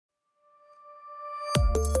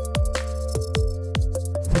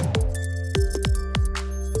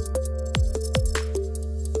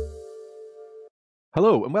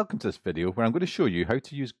Hello and welcome to this video where I'm going to show you how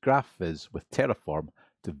to use Graphviz with Terraform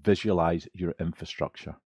to visualize your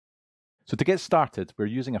infrastructure. So to get started, we're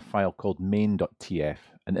using a file called main.tf,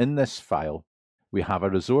 and in this file we have a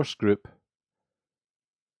resource group,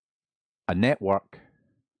 a network,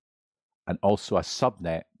 and also a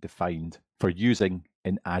subnet defined for using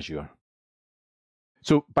in Azure.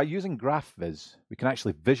 So by using Graphviz, we can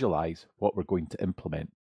actually visualize what we're going to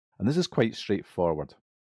implement, and this is quite straightforward.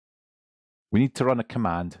 We need to run a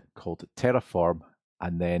command called Terraform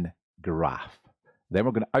and then graph. Then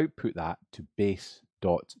we're going to output that to base ...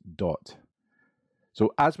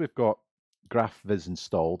 So as we've got Graphviz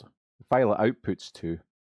installed, the file it outputs to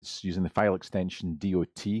is using the file extension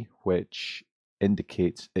 .dot, which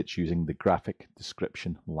indicates it's using the graphic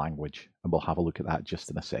description language. And we'll have a look at that just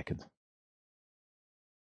in a second.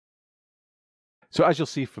 So as you'll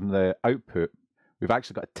see from the output, we've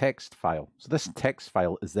actually got a text file. So this text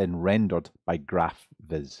file is then rendered by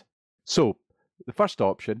Graphviz. So the first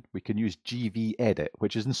option, we can use gvedit,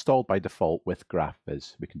 which is installed by default with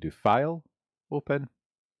Graphviz. We can do File, Open.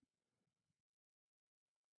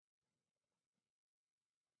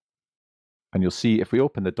 And you'll see if we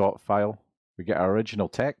open the dot file, we get our original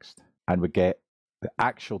text and we get the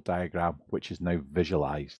actual diagram, which is now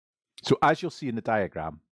visualized. So as you'll see in the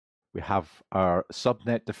diagram, we have our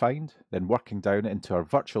subnet defined, then working down into our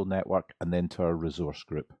virtual network and then to our resource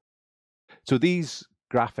group. So these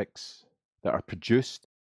graphics that are produced,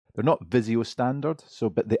 they're not Visio standard,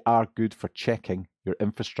 but they are good for checking your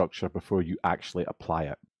infrastructure before you actually apply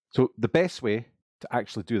it. So the best way to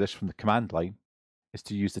actually do this from the command line is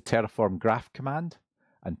to use the Terraform graph command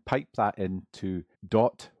and pipe that into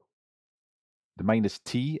dot. The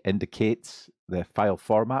 -t indicates the file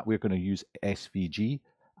format. We're going to use SVG.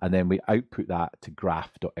 And then we output that to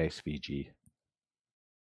graph.svg.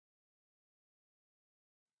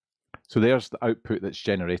 So there's the output that's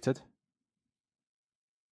generated.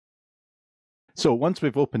 So once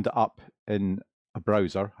we've opened it up in a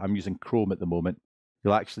browser, I'm using Chrome at the moment,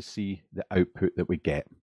 you'll actually see the output that we get.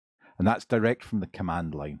 And that's direct from the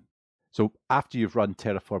command line. So after you've run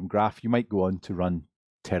Terraform graph, you might go on to run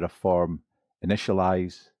Terraform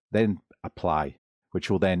initialize, then apply, which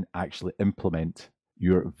will then actually implement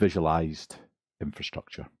your visualized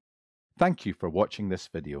infrastructure. Thank you for watching this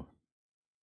video.